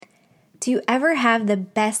Do you ever have the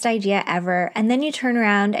best idea ever, and then you turn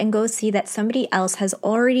around and go see that somebody else has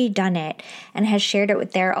already done it and has shared it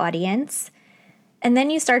with their audience? And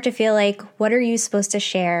then you start to feel like, what are you supposed to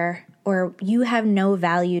share? Or you have no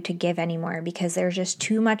value to give anymore because there's just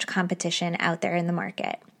too much competition out there in the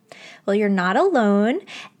market. Well, you're not alone,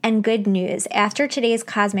 and good news. After today's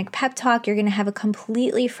Cosmic Pep Talk, you're going to have a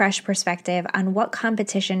completely fresh perspective on what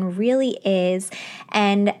competition really is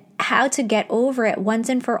and how to get over it once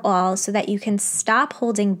and for all so that you can stop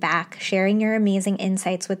holding back sharing your amazing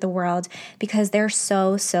insights with the world because they're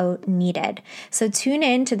so, so needed. So tune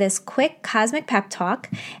in to this quick Cosmic Pep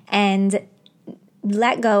Talk and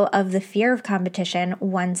let go of the fear of competition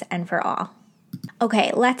once and for all.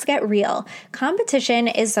 Okay, let's get real. Competition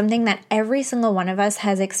is something that every single one of us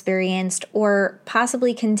has experienced or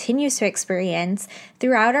possibly continues to experience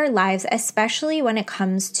throughout our lives, especially when it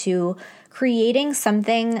comes to creating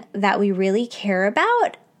something that we really care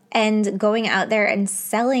about and going out there and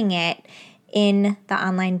selling it in the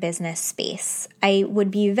online business space. I would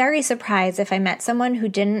be very surprised if I met someone who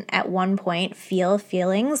didn't at one point feel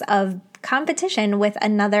feelings of competition with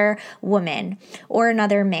another woman or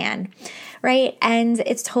another man, right? And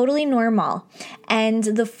it's totally normal. And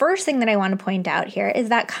the first thing that I want to point out here is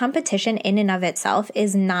that competition in and of itself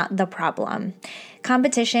is not the problem.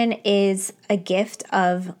 Competition is a gift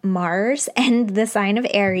of Mars and the sign of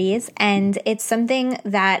Aries, and it's something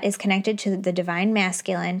that is connected to the divine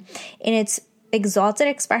masculine. In its exalted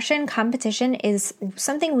expression, competition is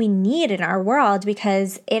something we need in our world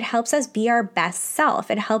because it helps us be our best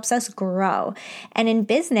self. It helps us grow. And in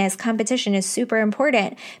business, competition is super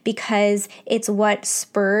important because it's what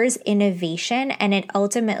spurs innovation and it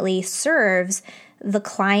ultimately serves the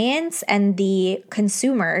clients and the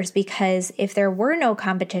consumers, because if there were no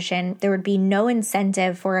competition, there would be no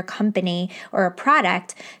incentive for a company or a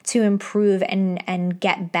product to improve and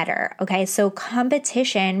get better. Okay, so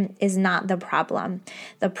competition is not the problem.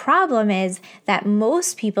 The problem is that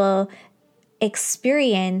most people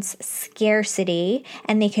experience scarcity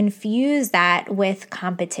and they confuse that with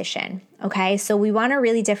competition. Okay, so we want to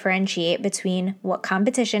really differentiate between what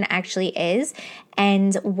competition actually is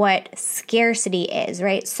and what scarcity is,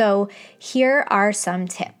 right? So here are some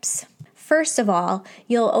tips. First of all,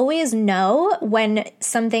 you'll always know when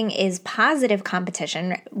something is positive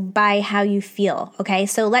competition by how you feel, okay?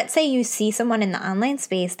 So let's say you see someone in the online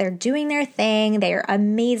space, they're doing their thing, they're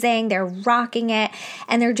amazing, they're rocking it,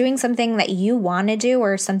 and they're doing something that you want to do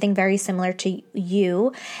or something very similar to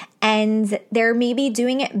you, and they're maybe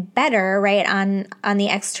doing it better, right, on the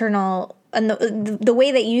external. And the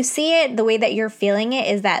way that you see it, the way that you're feeling it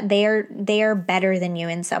is that they are better than you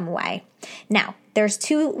in some way. Now, there's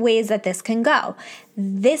two ways that this can go.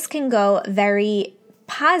 This can go very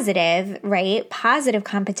positive, right? Positive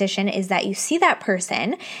competition is that you see that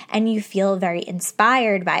person and you feel very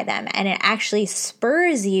inspired by them, and it actually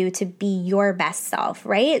spurs you to be your best self,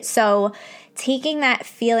 right? So taking that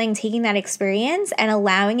feeling, taking that experience and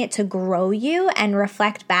allowing it to grow you and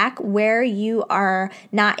reflect back where you are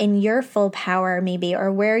not in your full power maybe,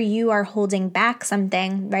 or where you are holding back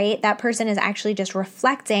something, right? That person is actually just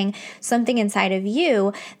reflecting something inside of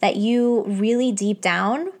you that you really deep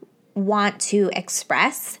down want to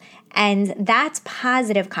express. And that's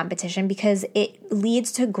positive competition because it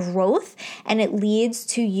leads to growth and it leads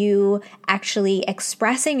to you actually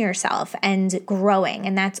expressing yourself and growing.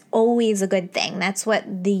 And that's always a good thing. That's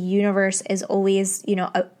what the universe is always,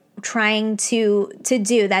 trying to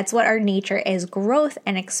do. That's what our nature is: growth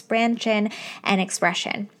and expansion and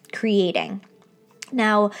expression, creating.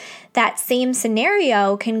 Now, that same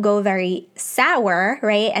scenario can go very sour,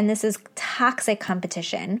 right? And this is toxic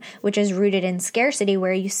competition, which is rooted in scarcity,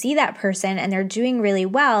 where you see that person and they're doing really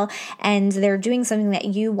well and they're doing something that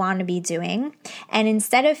you want to be doing. And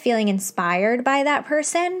instead of feeling inspired by that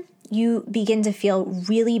person, you begin to feel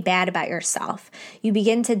really bad about yourself. You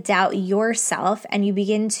begin to doubt yourself and you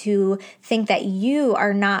begin to think that you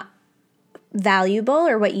are not valuable,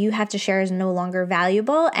 or what you have to share is no longer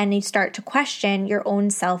valuable, and you start to question your own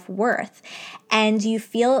self-worth, and you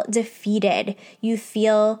feel defeated, you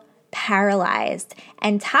feel paralyzed.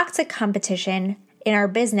 And toxic competition in our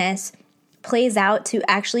business plays out to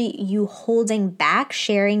actually you holding back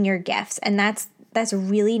sharing your gifts, and that's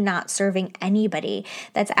really not serving anybody.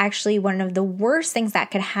 That's actually one of the worst things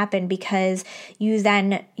that could happen, because you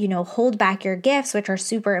then, hold back your gifts, which are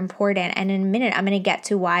super important. And in a minute, I'm going to get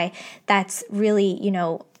to why that's really,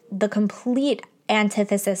 the complete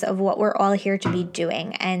antithesis of what we're all here to be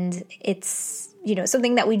doing. And it's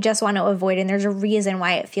something that we just want to avoid. And there's a reason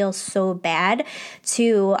why it feels so bad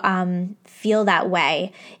to feel that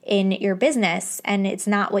way in your business, and it's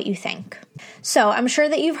not what you think. So I'm sure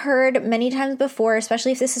that you've heard many times before,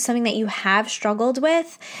 especially if this is something that you have struggled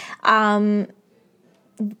with.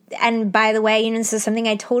 And by the way, this is something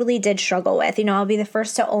I totally did struggle with. I'll be the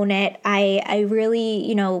first to own it. I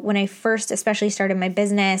really, when I first especially started my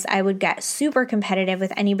business, I would get super competitive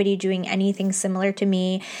with anybody doing anything similar to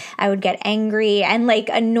me. I would get angry and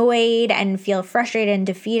annoyed and feel frustrated and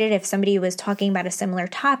defeated if somebody was talking about a similar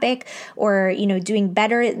topic or,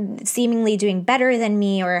 seemingly doing better than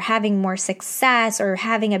me or having more success or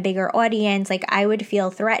having a bigger audience. I would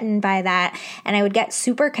feel threatened by that, and I would get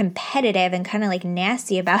super competitive and kind of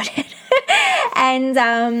nasty about it. And,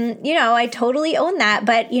 I totally own that,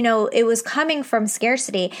 but, it was coming from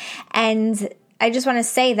scarcity. And I just want to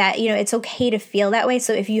say that, it's okay to feel that way.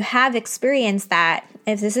 So if you have experienced that,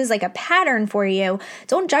 if this is a pattern for you,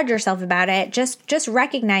 don't judge yourself about it. Just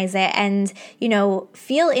recognize it and,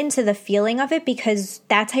 feel into the feeling of it, because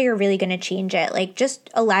that's how you're really going to change it. Just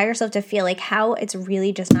allow yourself to feel how it's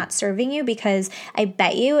really just not serving you, because I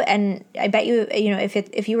bet you,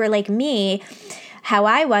 if you were like me, how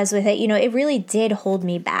I was with it, it really did hold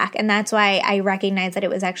me back. And that's why I recognized that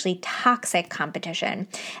it was actually toxic competition.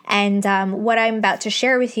 And what I'm about to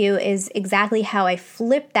share with you is exactly how I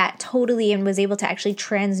flipped that totally and was able to actually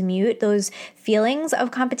transmute those feelings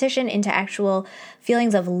of competition into actual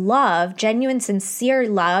feelings of love, genuine, sincere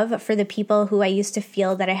love for the people who I used to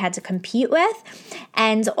feel that I had to compete with,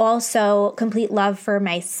 and also complete love for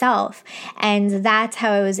myself. And that's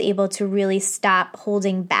how I was able to really stop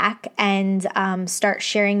holding back and start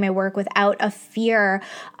sharing my work without a fear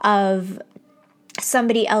of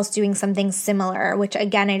somebody else doing something similar, which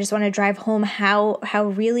again, I just want to drive home how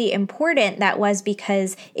really important that was,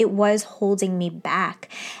 because it was holding me back.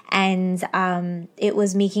 And it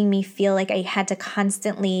was making me feel like I had to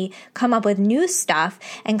constantly come up with new stuff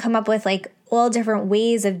and come up with all different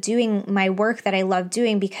ways of doing my work that I love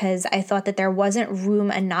doing, because I thought that there wasn't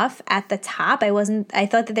room enough at the top. I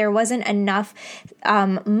thought that there wasn't enough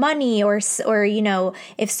money or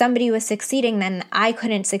if somebody was succeeding, then I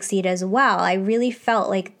couldn't succeed as well. I really felt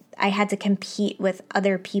like I had to compete with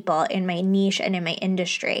other people in my niche and in my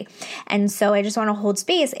industry. And so I just want to hold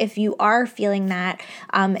space. If you are feeling that,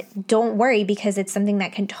 don't worry, because it's something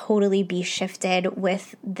that can totally be shifted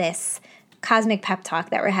with this cosmic pep talk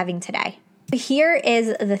that we're having today. Here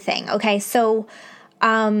is the thing. Okay, so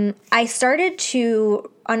I started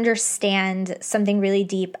to understand something really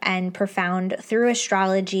deep and profound through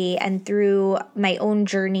astrology and through my own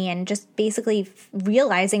journey, and just basically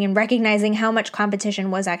realizing and recognizing how much competition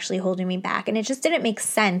was actually holding me back. And it just didn't make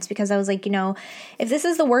sense, because I was like, if this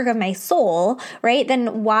is the work of my soul, right,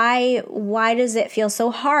 then why does it feel so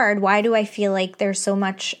hard? Why do I feel like there's so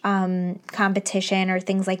much competition or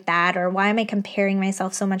things like that? Or why am I comparing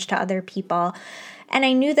myself so much to other people? And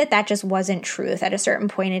I knew that just wasn't truth. At a certain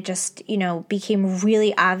point, it just, became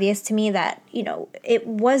really obvious to me that, it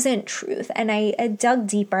wasn't truth. And I dug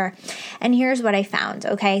deeper, and here's what I found.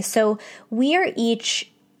 Okay, so we are each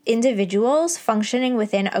individuals functioning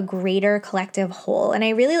within a greater collective whole. And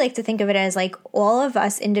I really like to think of it as all of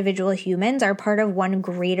us individual humans are part of one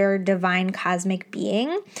greater divine cosmic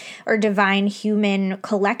being, or divine human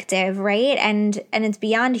collective, right? And it's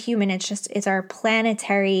beyond human. It's our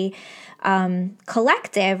planetary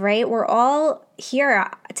collective, right? We're all here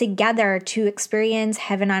together to experience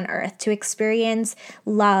heaven on earth, to experience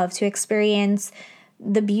love, to experience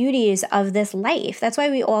the beauties of this life. That's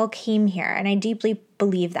why we all came here. And I deeply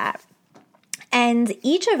believe that. And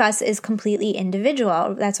each of us is completely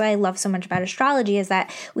individual. That's why I love so much about astrology, is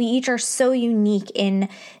that we each are so unique in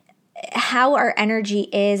how our energy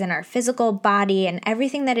is and our physical body and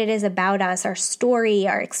everything that it is about us, our story,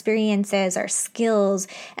 our experiences, our skills,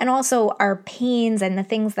 and also our pains and the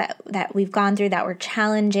things that we've gone through that were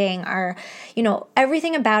challenging.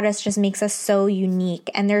 Everything about us just makes us so unique.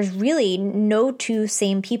 And there's really no two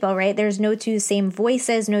same people, right? There's no two same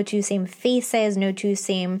voices, no two same faces, no two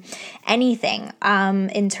same anything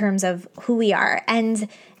in terms of who we are. And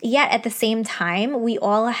yet at the same time, we're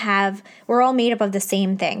all made up of the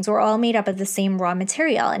same things. We're all made up of the same raw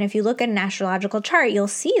material. And if you look at an astrological chart, you'll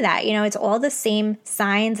see that, it's all the same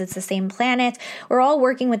signs. It's the same planet. We're all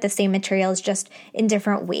working with the same materials, just in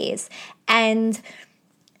different ways. And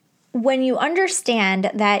when you understand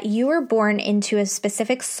that you were born into a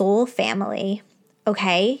specific soul family,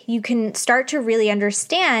 okay, you can start to really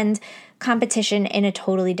understand competition in a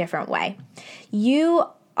totally different way. You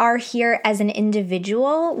are here as an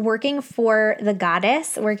individual working for the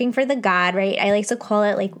goddess, working for the god, right? I like to call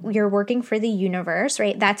it like you're working for the universe,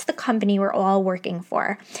 right? That's the company we're all working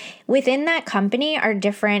for. Within that company are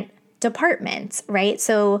different departments, right?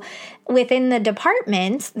 So within the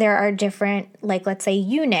departments, there are different, like, let's say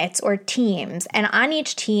units or teams. And on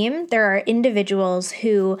each team, there are individuals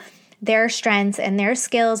who their strengths and their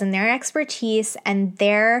skills and their expertise and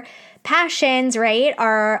their passions, right,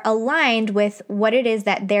 are aligned with what it is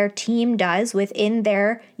that their team does within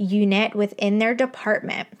their unit, within their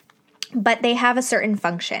department. But they have a certain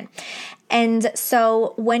function. And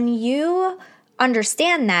so when you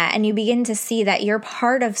understand that and you begin to see that you're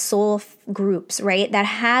part of soul groups, right, that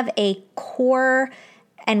have a core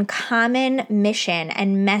and common mission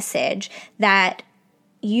and message that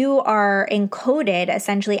you are encoded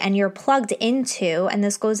essentially and you're plugged into, and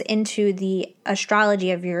this goes into the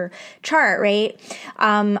astrology of your chart, right?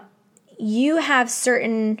 You have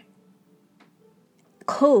certain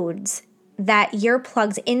codes that you're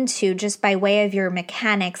plugged into just by way of your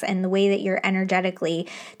mechanics and the way that you're energetically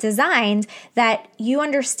designed, that you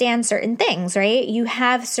understand certain things, right? You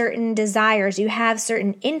have certain desires, you have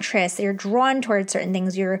certain interests, you're drawn towards certain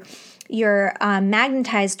things, you're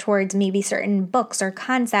magnetized towards maybe certain books or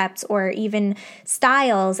concepts or even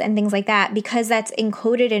styles and things like that, because that's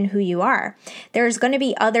encoded in who you are. There's going to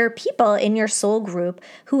be other people in your soul group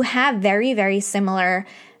who have very, very similar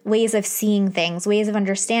ways of seeing things, ways of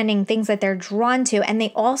understanding things that they're drawn to. And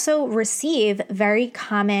they also receive very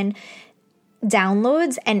common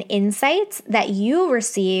downloads and insights that you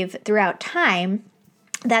receive throughout time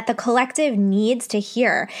that the collective needs to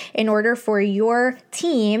hear in order for your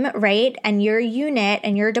team, right, and your unit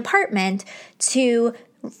and your department to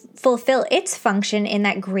fulfill its function in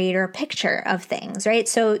that greater picture of things, right?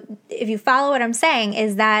 So if you follow what I'm saying,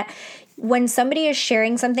 is that when somebody is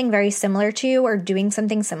sharing something very similar to you or doing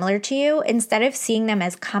something similar to you, instead of seeing them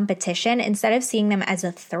as competition, instead of seeing them as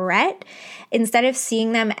a threat, instead of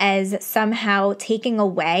seeing them as somehow taking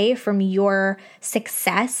away from your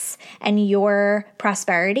success and your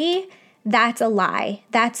prosperity, that's a lie.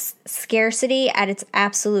 That's scarcity at its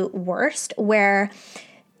absolute worst, where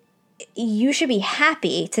you should be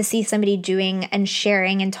happy to see somebody doing and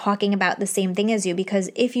sharing and talking about the same thing as you,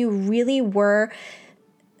 because if you really were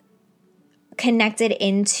connected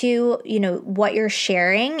into, what you're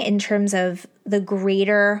sharing in terms of the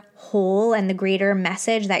greater whole and the greater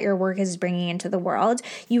message that your work is bringing into the world,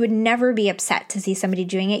 you would never be upset to see somebody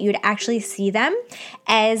doing it. You'd actually see them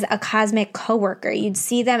as a cosmic coworker. You'd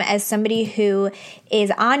see them as somebody who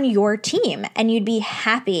is on your team, and you'd be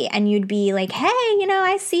happy and you'd be like, hey,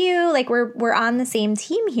 I see you, like we're on the same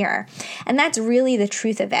team here. And that's really the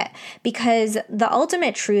truth of it, because the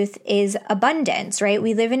ultimate truth is abundance, right?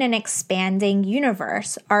 We live in an expanding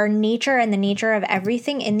universe. Our nature and the nature of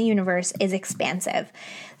everything in the universe is expansive.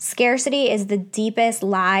 Scarcity is the deepest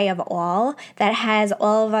lie of all that has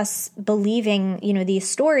all of us believing, these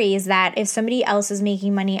stories that if somebody else is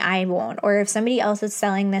making money, I won't, or if somebody else is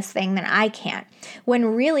selling this thing, then I can't.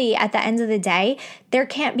 When really, at the end of the day, there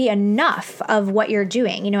can't be enough of what you're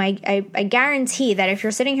doing. I guarantee that if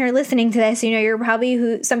you're sitting here listening to this, you're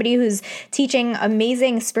probably somebody who's teaching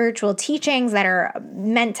amazing spiritual teachings that are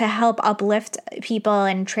meant to help uplift people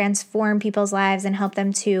and transform people's lives and help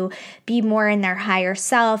them to be more in their higher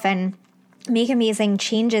self and make amazing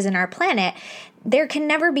changes in our planet. There can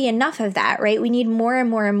never be enough of that, right? We need more and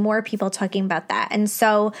more and more people talking about that. And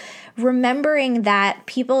so remembering that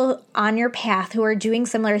people on your path who are doing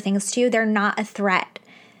similar things to you, they're not a threat.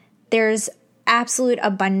 There's absolute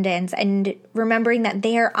abundance, and remembering that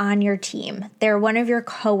they are on your team. They're one of your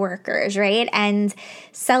coworkers, right? And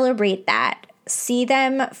celebrate that. See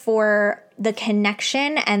them for the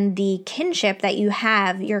connection and the kinship that you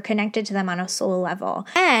have. You're connected to them on a soul level.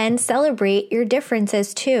 And celebrate your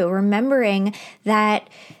differences too, remembering that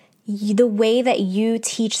the way that you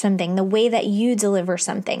teach something, the way that you deliver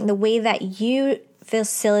something, the way that you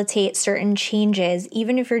facilitate certain changes,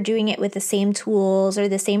 even if you're doing it with the same tools or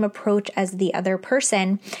the same approach as the other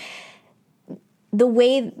person, the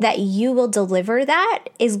way that you will deliver that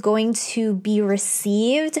is going to be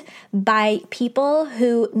received by people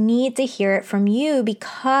who need to hear it from you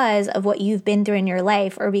because of what you've been through in your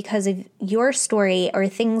life, or because of your story or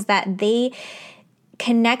things that they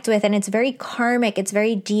connect with. And it's very karmic, it's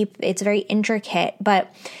very deep, it's very intricate,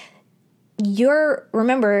 but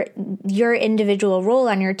remember your individual role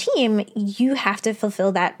on your team, you have to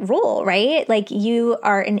fulfill that role, right? Like you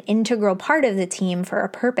are an integral part of the team for a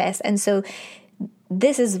purpose. And so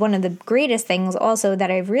this is one of the greatest things also that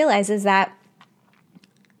I've realized, is that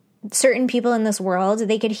certain people in this world,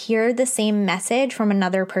 they could hear the same message from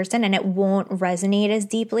another person and it won't resonate as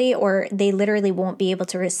deeply, or they literally won't be able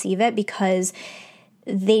to receive it because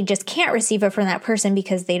they just can't receive it from that person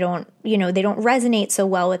because they don't resonate so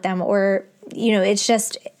well with them, or,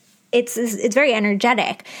 it's very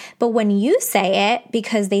energetic. But when you say it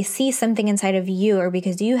because they see something inside of you, or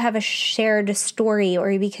because you have a shared story,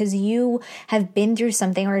 or because you have been through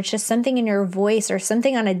something, or it's just something in your voice, or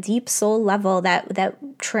something on a deep soul level that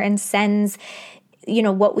transcends,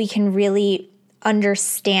 what we can really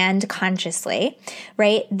understand consciously,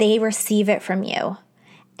 right? They receive it from you.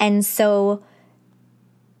 And so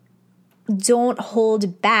don't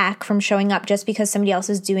hold back from showing up just because somebody else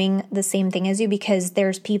is doing the same thing as you, because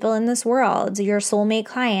there's people in this world, your soulmate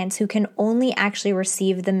clients, who can only actually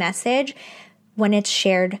receive the message when it's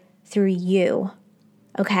shared through you.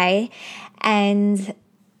 Okay? And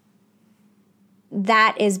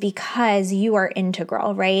that is because you are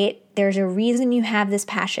integral, right? There's a reason you have this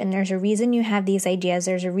passion. There's a reason you have these ideas.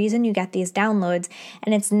 There's a reason you get these downloads.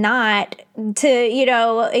 And it's not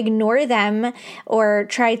to, ignore them or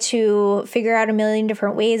try to figure out a million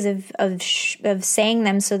different ways of saying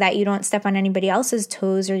them so that you don't step on anybody else's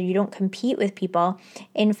toes or you don't compete with people.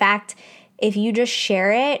 In fact, if you just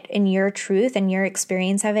share it in your truth and your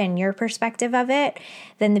experience of it and your perspective of it,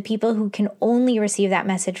 then the people who can only receive that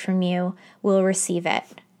message from you will receive it.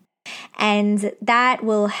 And that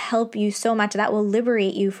will help you so much. That will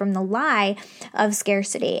liberate you from the lie of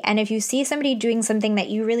scarcity. And if you see somebody doing something that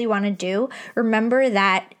you really want to do, remember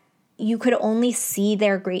that you could only see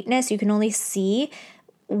their greatness. You can only see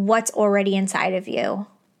what's already inside of you.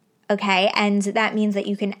 Okay, and that means that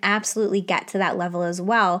you can absolutely get to that level as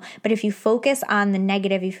well. But if you focus on the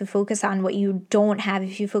negative, if you focus on what you don't have,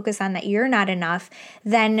 if you focus on that you're not enough,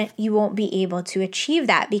 then you won't be able to achieve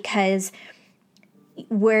that, because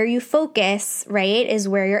where you focus, right, is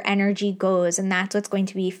where your energy goes, and that's what's going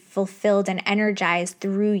to be fulfilled and energized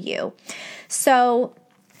through you. So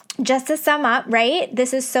just to sum up, right,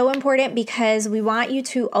 this is so important because we want you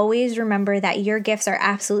to always remember that your gifts are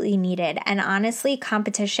absolutely needed. And honestly,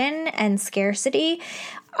 competition and scarcity,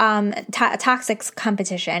 toxic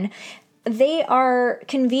competition, they are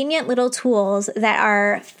convenient little tools that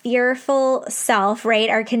our fearful self, right,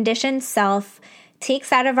 our conditioned self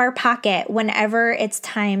takes out of our pocket whenever it's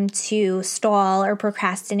time to stall or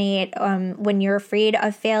procrastinate. When you're afraid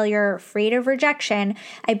of failure, afraid of rejection,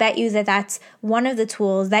 I bet you that that's one of the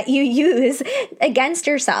tools that you use against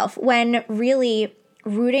yourself, when really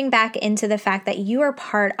rooting back into the fact that you are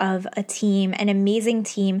part of a team, an amazing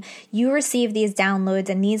team. You receive these downloads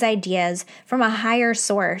and these ideas from a higher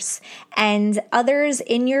source, and others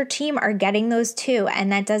in your team are getting those too.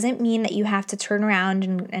 And that doesn't mean that you have to turn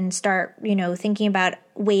around and start, thinking about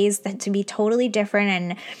ways that to be totally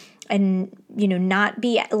different and not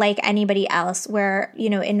be like anybody else, where,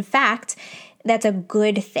 in fact, that's a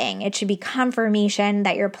good thing. It should be confirmation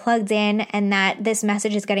that you're plugged in and that this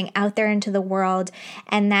message is getting out there into the world,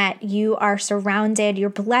 and that you are surrounded,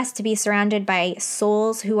 you're blessed to be surrounded by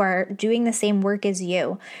souls who are doing the same work as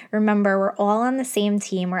you. Remember, we're all on the same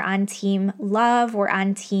team. We're on team love. We're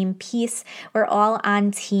on team peace. We're all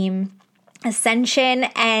on team ascension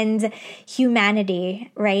and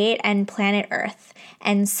humanity, right? And planet Earth.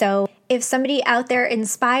 And so if somebody out there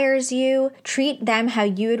inspires you, treat them how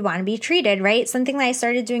you would want to be treated, right? Something that I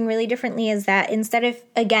started doing really differently is that instead of,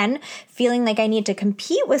 again, feeling like I need to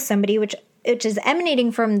compete with somebody, which is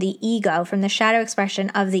emanating from the ego, from the shadow expression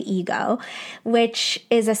of the ego, which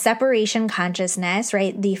is a separation consciousness,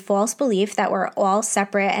 right? The false belief that we're all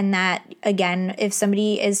separate, and that, again, if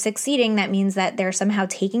somebody is succeeding, that means that they're somehow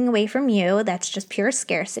taking away from you. That's just pure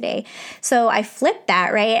scarcity. So I flipped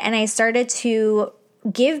that, right? And I started to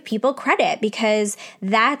give people credit, because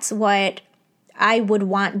that's what I would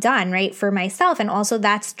want done, right, for myself. And also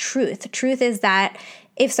that's truth. Truth is that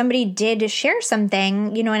if somebody did share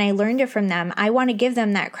something, and I learned it from them, I want to give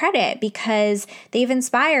them that credit because they've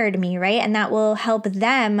inspired me, right? And that will help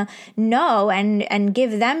them know and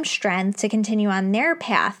give them strength to continue on their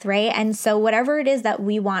path, right? And so whatever it is that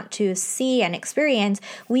we want to see and experience,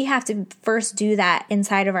 we have to first do that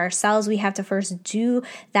inside of ourselves. We have to first do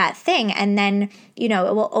that thing, and then, it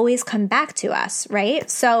will always come back to us, right?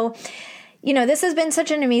 So, this has been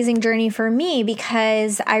such an amazing journey for me,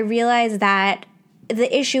 because I realized that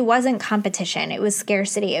the issue wasn't competition. It was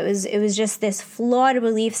scarcity. It was just this flawed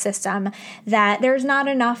belief system that there's not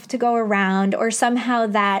enough to go around, or somehow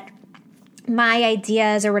that my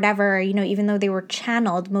ideas or whatever, even though they were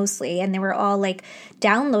channeled mostly and they were all like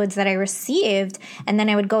downloads that I received, and then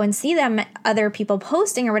I would go and see them, other people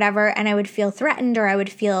posting or whatever, and I would feel threatened or I would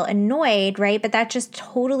feel annoyed, right? But that just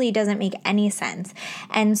totally doesn't make any sense.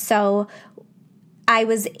 And so I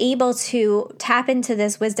was able to tap into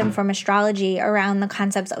this wisdom from astrology around the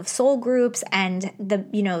concepts of soul groups and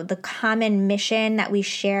the common mission that we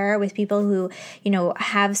share with people who,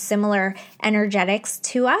 have similar energetics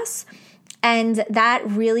to us. And that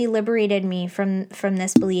really liberated me from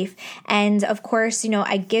this belief. And of course,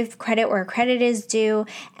 I give credit where credit is due.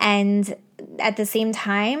 And at the same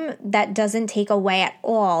time, that doesn't take away at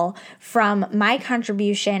all from my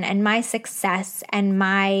contribution and my success and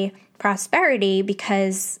my prosperity,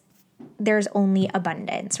 because there's only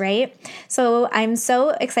abundance, right? So I'm so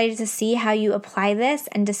excited to see how you apply this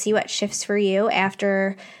and to see what shifts for you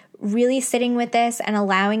after really sitting with this and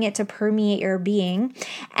allowing it to permeate your being.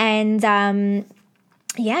 And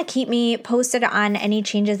keep me posted on any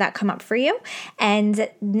changes that come up for you. And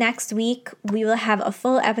next week, we will have a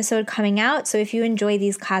full episode coming out. So if you enjoy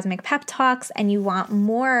these Cosmic Pep Talks and you want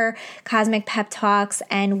more Cosmic Pep Talks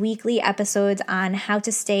and weekly episodes on how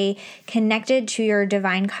to stay connected to your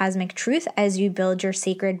divine cosmic truth as you build your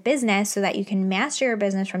sacred business so that you can master your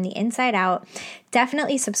business from the inside out,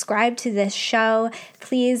 definitely subscribe to this show.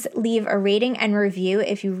 Please leave a rating and review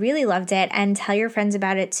if you really loved it, and tell your friends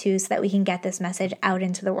about it too so that we can get this message out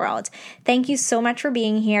into the world. Thank you so much for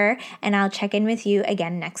being here, and I'll check in with you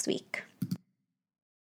again next week.